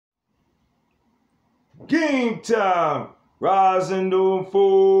game time. Rise and don't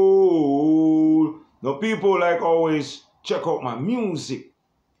fall. Now people like always check out my music.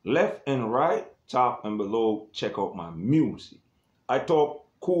 Left and right, top and below, check out my music. I talk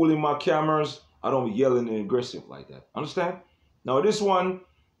cool in my cameras. I don't be yelling and aggressive like that. Understand? Now this one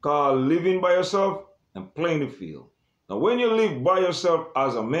called living by yourself and playing the field. Now when you live by yourself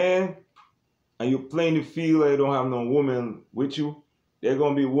as a man and you're playing the field and you don't have no woman with you, there are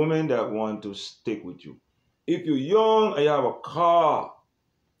going to be women that want to stick with you. If you're young and you have a car,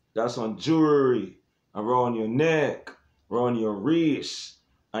 that's on jewelry around your neck, around your wrist,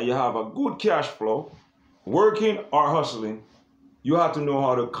 and you have a good cash flow, working or hustling, you have to know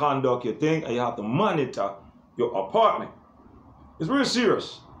how to conduct your thing and you have to monitor your apartment. It's really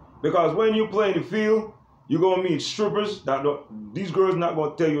serious because when you play in the field, you're going to meet strippers. These girls not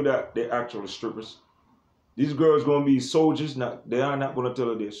going to tell you that they're actually strippers. These girls going to be soldiers. They are not going to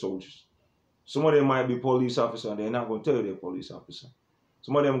tell you they're soldiers. Some of them might be police officers and they're not going to tell you they're police officer.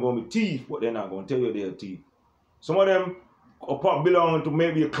 Some of them are going to be thief, but they're not going to tell you they're a thief. Some of them belong to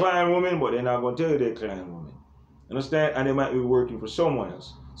maybe a client woman, but they're not going to tell you they're a client woman. Understand? And they might be working for someone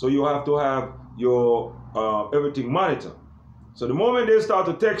else. So you have to have your everything monitored. So the moment they start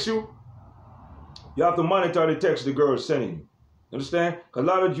to text you, you have to monitor the text the girl is sending you. Understand? Because a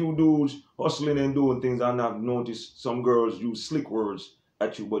lot of you dudes hustling and doing things, I not noticed some girls use slick words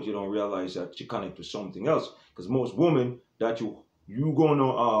at you, but you don't realize that you connect to something else. Because most women that you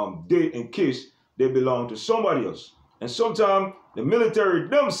gonna date and kiss, they belong to somebody else. And sometimes the military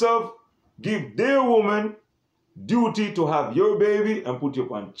themselves give their woman duty to have your baby and put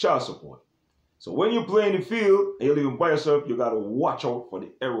you on child support. So when you play in the field and you're living by yourself, you gotta watch out for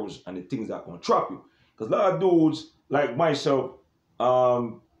the arrows and the things that are gonna trap you. Because a lot of dudes like myself,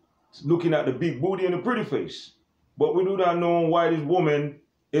 looking at the big booty and the pretty face, but we do not know why this woman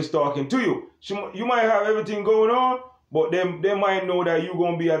is talking to you. You might have everything going on, but they might know that you're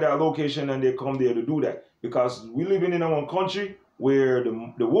gonna be at that location and they come there to do that. Because we living in our country where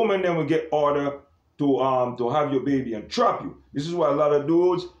the woman then will get order to have your baby and trap you. This is why a lot of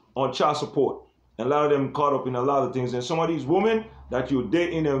dudes on child support. And a lot of them caught up in a lot of things. And some of these women that you're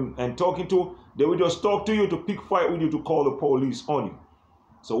dating and talking to, they will just talk to you to pick fight with you to call the police on you.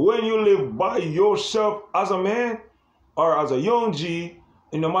 So when you live by yourself as a man or as a young G,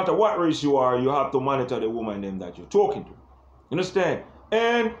 and no matter what race you are, you have to monitor the woman them that you're talking to. Understand?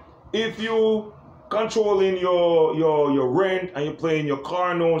 And if you controlling your rent and you're paying your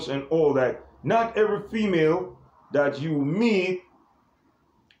car notes and all that, not every female that you meet,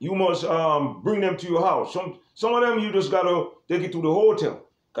 you must bring them to your house. Some of them you just gotta take it to the hotel.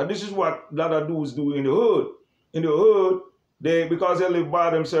 Cause this is what a lot of dudes do in the hood. In the hood, because they live by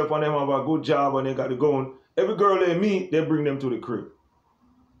themselves and they have a good job and they got it going, every girl they meet, they bring them to the crib.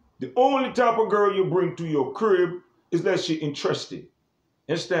 The only type of girl you bring to your crib is that she's interested.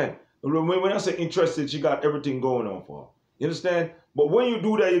 Understand? When I say interested, she got everything going on for her. You understand? But when you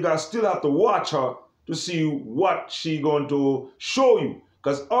do that, you guys still have to watch her to see what she going to show you.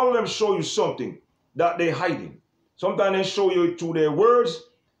 Because all of them show you something that they're hiding. Sometimes they show you through their words,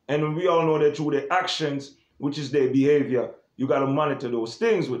 and we all know that through their actions, which is their behavior. You got to monitor those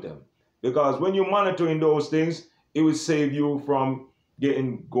things with them. Because when you're monitoring those things, it will save you from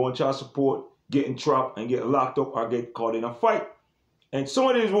going child support, getting trapped, and get locked up or get caught in a fight. And some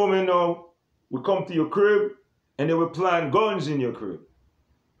of these women now will come to your crib, and they will plant guns in your crib.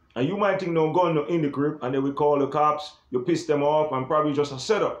 And you might think no gun in the crib, and they will call the cops, you piss them off, and probably just a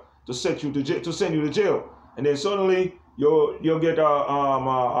setup to send you to jail. And then suddenly you'll get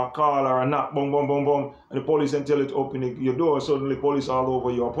a call or a knock, boom, boom, boom, boom, and the police then tell you to open your door. Suddenly police all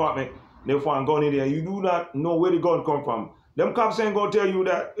over your apartment. They find gun in there. You do not know where the gun come from. Them cops ain't gonna tell you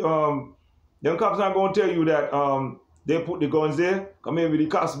that. Them cops not gonna tell you that they put the guns there. Cause maybe the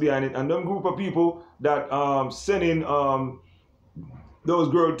cops behind it. And them group of people that sending those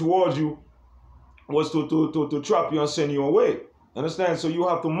girls towards you was to trap you and send you away. Understand? So you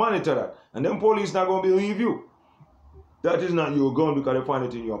have to monitor that. And them police not going to believe you. That is not your gun because they find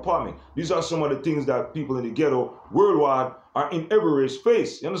it in your apartment. These are some of the things that people in the ghetto worldwide are in every race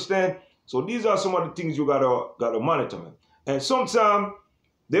face. You understand? So these are some of the things you gotta monitor. And sometimes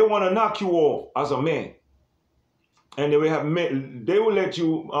they want to knock you off as a man. And they will let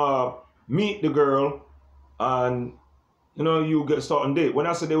you meet the girl and you get starting date. When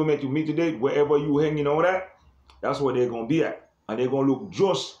I say they will make you meet the date, wherever you hanging out at, that's where they're gonna be at. And they're gonna look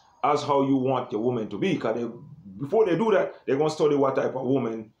just as how you want your woman to be. Because before they do that, they're gonna study what type of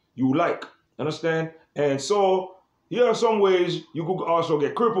woman you like. Understand? And so here are some ways you could also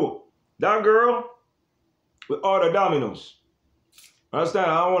get crippled. That girl with all the dominoes.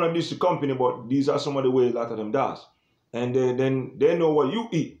 Understand? I don't want to diss the company, but these are some of the ways a lot of them does. And then they know what you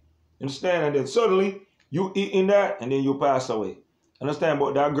eat. Understand? And then suddenly you eating that and then you pass away. Understand?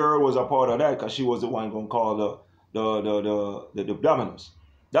 But that girl was a part of that because she was the one gonna call the Domino's.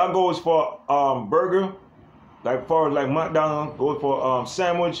 That goes for burger, like far as like McDonald's, goes for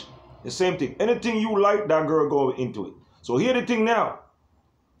sandwich, the same thing. Anything you like, that girl go into it. So here the thing now.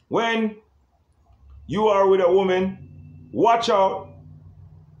 When you are with a woman, watch out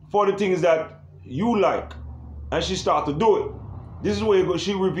for the things that you like, and she start to do it. This is where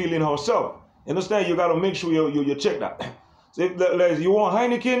she revealing herself. Understand? You gotta make sure you check that. So if you want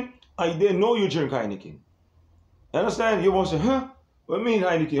Heineken, and they know you drink Heineken. Understand? You won't say, huh? What do you mean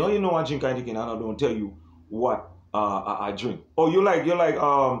Heineken? Oh, you know I drink Heineken, and I don't tell you what I drink. Oh, you like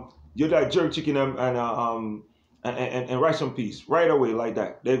jerk chicken and rice and peas right away like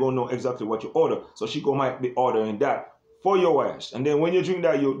that. They're gonna know exactly what you order. So she might be ordering that for your ass. And then when you drink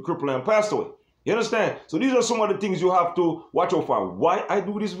that, you cripple and pass away. You understand? So these are some of the things you have to watch out for. Why I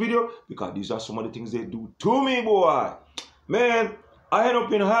do this video? Because these are some of the things they do to me, boy. Man, I end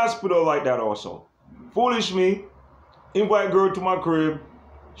up in hospital like that also. Foolish me, invite girl to my crib.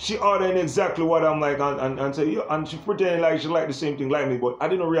 She ordering exactly what I'm like and say, and she pretending like she like the same thing like me, but I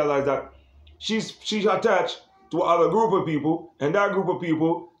didn't realize that she's attached to other group of people, and that group of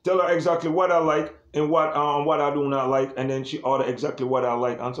people tell her exactly what I like and what I do not like, and then she order exactly what I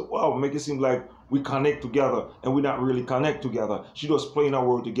like, and so wow, make it seem like we connect together, and we not really connect together. She just playing her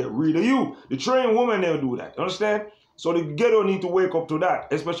word to get rid of you. The trained woman never do that. Understand? So the ghetto need to wake up to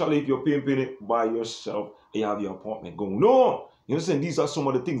that, especially if you're pimping it by yourself and you have your apartment going on. You understand? These are some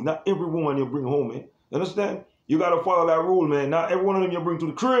of the things. Not every woman you bring home, man. You understand? You gotta follow that rule, man. Not every one of them you bring to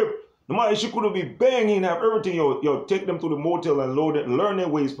the crib. No matter, she could be banging, have everything. You take them to the motel and load it and learn their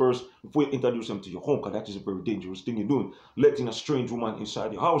ways first before you introduce them to your home, because that is a very dangerous thing you're doing. Letting a strange woman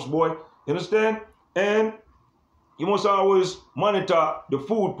inside your house, boy. You understand? And you must always monitor the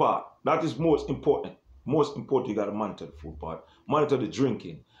food part. That is most important. Most important, you gotta monitor the food part. Monitor the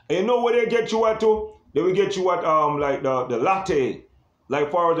drinking. And you know where they get you at too? They will get you at like the latte.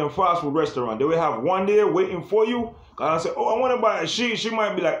 Like far as in fast food restaurant. They will have one there waiting for you. Cause I say, oh, I want to buy, she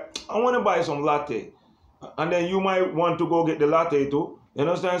might be like, I want to buy some latte. And then you might want to go get the latte too. You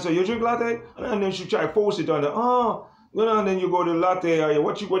understand? So you drink latte, and then she try to force it on the, you know, and then you go to the latte area,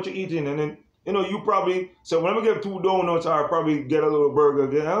 what you eating, and then, you know, you probably say, well, let me get 2 donuts, I'll probably get a little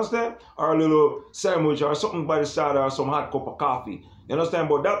burger, you understand? Or a little sandwich, or something by the side, or some hot cup of coffee. You understand?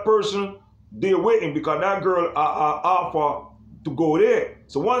 But that person, they're waiting because that girl offer to go there.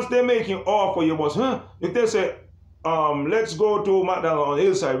 So once they're making offer, you must, if they say, let's go to McDonald's on the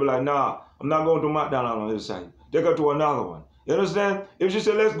hillside, be like, nah, I'm not going to McDonald's on the hillside. They go to another one. You understand? If she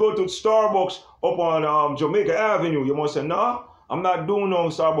say, let's go to Starbucks up on Jamaica Avenue, you must say, nah, I'm not doing no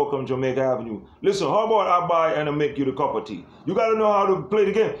Starbucks on Jamaica Avenue. Listen, how about I buy and I make you the cup of tea? You got to know how to play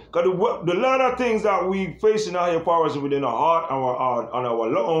the game. Because the lot of things that we facing out here far as within our heart, on our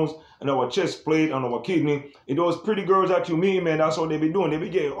lungs, and our chest plate, and our kidney, and those pretty girls that you meet, man, that's what they be doing. They be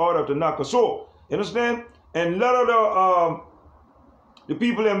getting ordered to knock us off. You understand? And a lot of the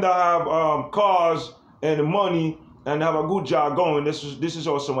people them that have cars and the money and have a good job going, this is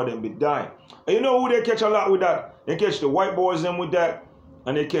how some of them be dying. And you know who they catch a lot with that? They catch the white boys them with that,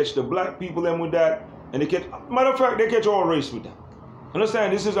 and they catch the black people them with that, and they catch, matter of fact, they catch all race with that.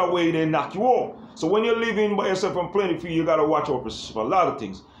 Understand? This is a way they knock you off. So when you're living by yourself and plenty free, you gotta watch out for a lot of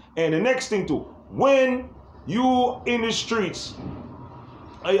things. And the next thing too, when you in the streets,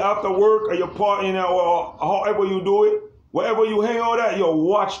 are you after work, or you're partying, or however you do it, wherever you hang out at, you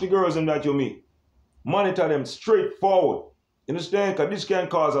watch the girls in that you meet. Monitor them straightforward. Understand? Because this can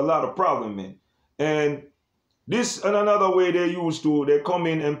cause a lot of problem, man. And this and another way they used to, they come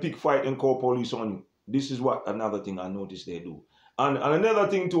in and pick fight and call police on you. This is what another thing I noticed they do. And another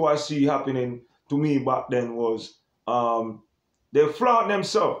thing too I see happening to me back then was they flaunt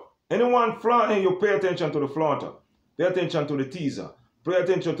themselves. Anyone flaunting, you pay attention to the flaunter. Pay attention to the teaser. Pay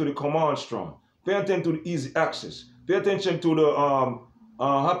attention to the command strong. Pay attention to the easy access. Pay attention to the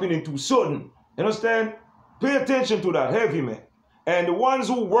happening too sudden. You understand? Pay attention to that heavy, man. And the ones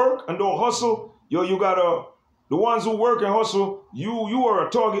who work and don't hustle, the ones who work and hustle, you are a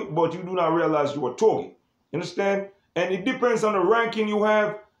target, but you do not realize you are a target. You understand? And it depends on the ranking you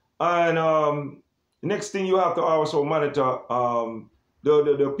have. And next thing you have to also monitor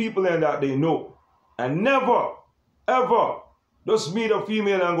the people in that they know. And never, ever just meet a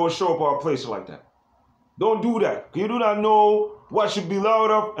female and go show up at a place like that. Don't do that. You do not know what should be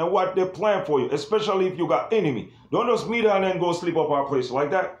loud up and what they plan for you, especially if you got enemy. Don't just meet her and then go sleep up at a place like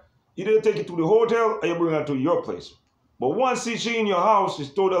that. Either take it to the hotel or you bring her to your place. But once she in your house,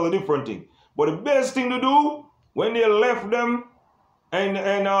 it's totally different thing. But the best thing to do when they left them and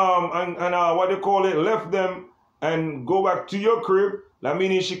what they call it, left them and go back to your crib, that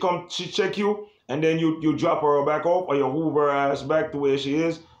meaning she check you, and then you drop her back off or you hoover her ass back to where she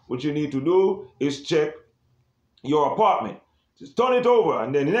is. What you need to do is check your apartment. Just turn it over,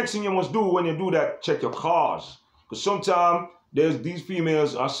 and then the next thing you must do when you do that, check your cars. Because sometimes these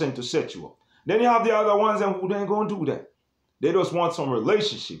females are sent to set you up. Then you have the other ones who ain't gonna do that. They just want some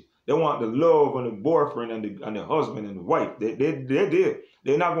relationship. They want the love and the boyfriend and the husband and the wife.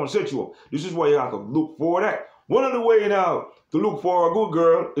 They're not gonna set you up. This is why you have to look for that. One of the ways now to look for a good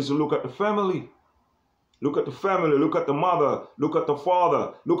girl is to look at the family. Look at the family, look at the mother, look at the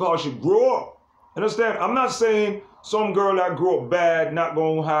father, look how she grew up. Understand? I'm not saying some girl that grew up bad not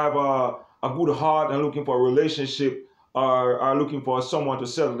gonna have a good heart and looking for a relationship or are looking for someone to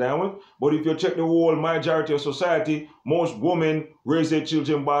settle down with. But if you check the whole majority of society, most women raise their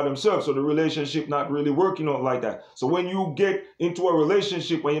children by themselves. So the relationship not really working out like that. So when you get into a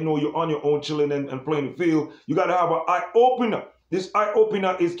relationship and you know you're on your own chilling and playing the field, you got to have an eye opener. This eye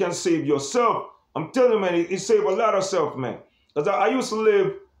opener can save yourself. I'm telling you, man, it saved a lot of self, man. Because I used to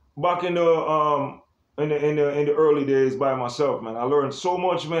live back in the early days by myself, man. I learned so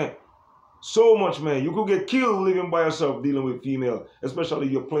much, man. So much, man. You could get killed living by yourself dealing with female, especially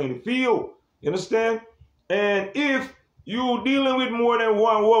if you're playing the field. You understand? And if you're dealing with more than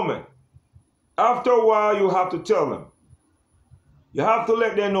one woman, after a while, you have to tell them. You have to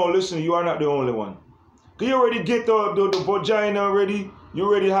let them know, listen, you are not the only one. Because you already get the vagina already. You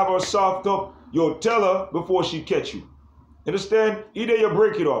already have her soft up. You'll tell her before she catch you. Understand? Either you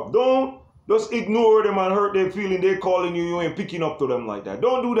break it off. Don't just ignore them and hurt their feeling. They're calling you. You ain't picking up to them like that.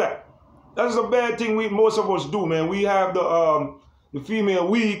 Don't do that. That's a bad thing most of us do, man. We have the female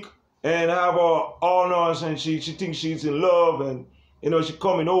weak and have her all on and she thinks she's in love and you know she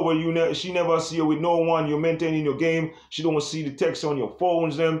coming over. She never see you with no one. You're maintaining your game. She don't see the text on your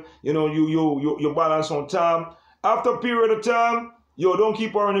phones. Them, you know, you balance on time. After a period of time, yo, don't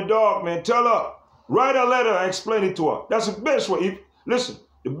keep her in the dark, man. Tell her, write a letter and explain it to her. That's the best way. Listen,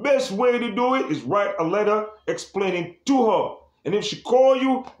 the best way to do it is write a letter explaining to her. And if she call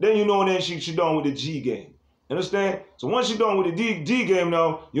you, then you know then she done with the G game. Understand? So once she done with the D game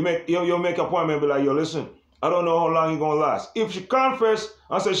now, you'll make an appointment and be like, yo, listen, I don't know how long you're gonna last. If she confess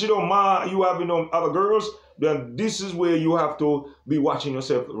and say she don't mind you having other girls, then this is where you have to be watching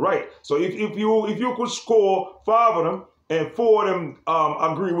yourself right. So if you could score 5 of them and 4 of them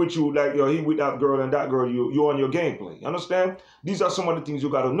agree with you, like yo, he with that girl and that girl, you on your gameplay. You understand? These are some of the things you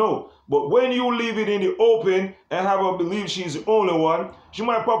gotta know. But when you leave it in the open and have her believe she's the only one, she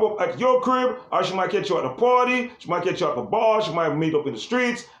might pop up at your crib, or she might catch you at the party, she might catch you at the bar, she might meet up in the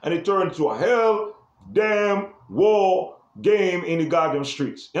streets, and it turns into a hell damn war game in the goddamn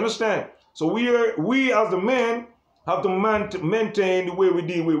streets. You understand? So we as the men have to maintain the way we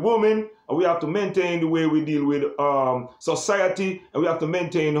deal with women, and we have to maintain the way we deal with society, and we have to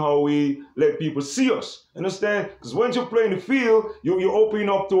maintain how we let people see us. Understand? Because once you play in the field, you open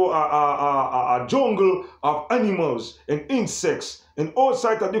up to a jungle of animals and insects and all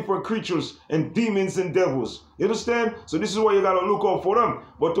sorts of different creatures and demons and devils. You understand? So this is why you gotta look out for them.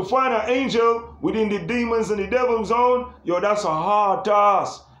 But to find an angel within the demons and the devil zone, yo, that's a hard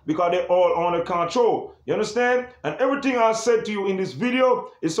task. Because they're all under control. You understand? And everything I said to you in this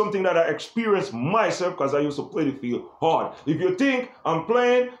video is something that I experienced myself because I used to play the field hard. If you think I'm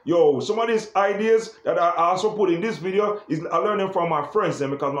playing, yo, some of these ideas that I also put in this video is I learned them from my friends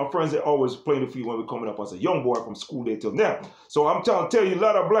then, because my friends, they always play the field when we're coming up as a young boy from school day till now. So I'm trying to tell you, a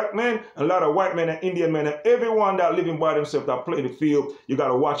lot of black men, a lot of white men and Indian men, and everyone that living by themselves that play the field, you got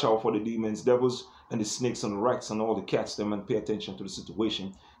to watch out for the demons, devils, and the snakes and the rats and all the cats them, and pay attention to the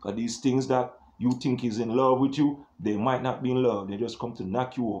situation. Because these things that you think is in love with you, they might not be in love. They just come to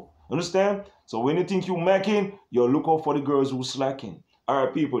knock you off. Understand? So when you think you macking, you look out for the girls who slacking. All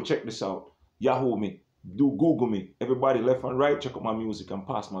right, people, check this out. Yahoo me. Do Google me. Everybody left and right, check out my music and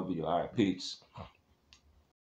pass my video. All right, peace.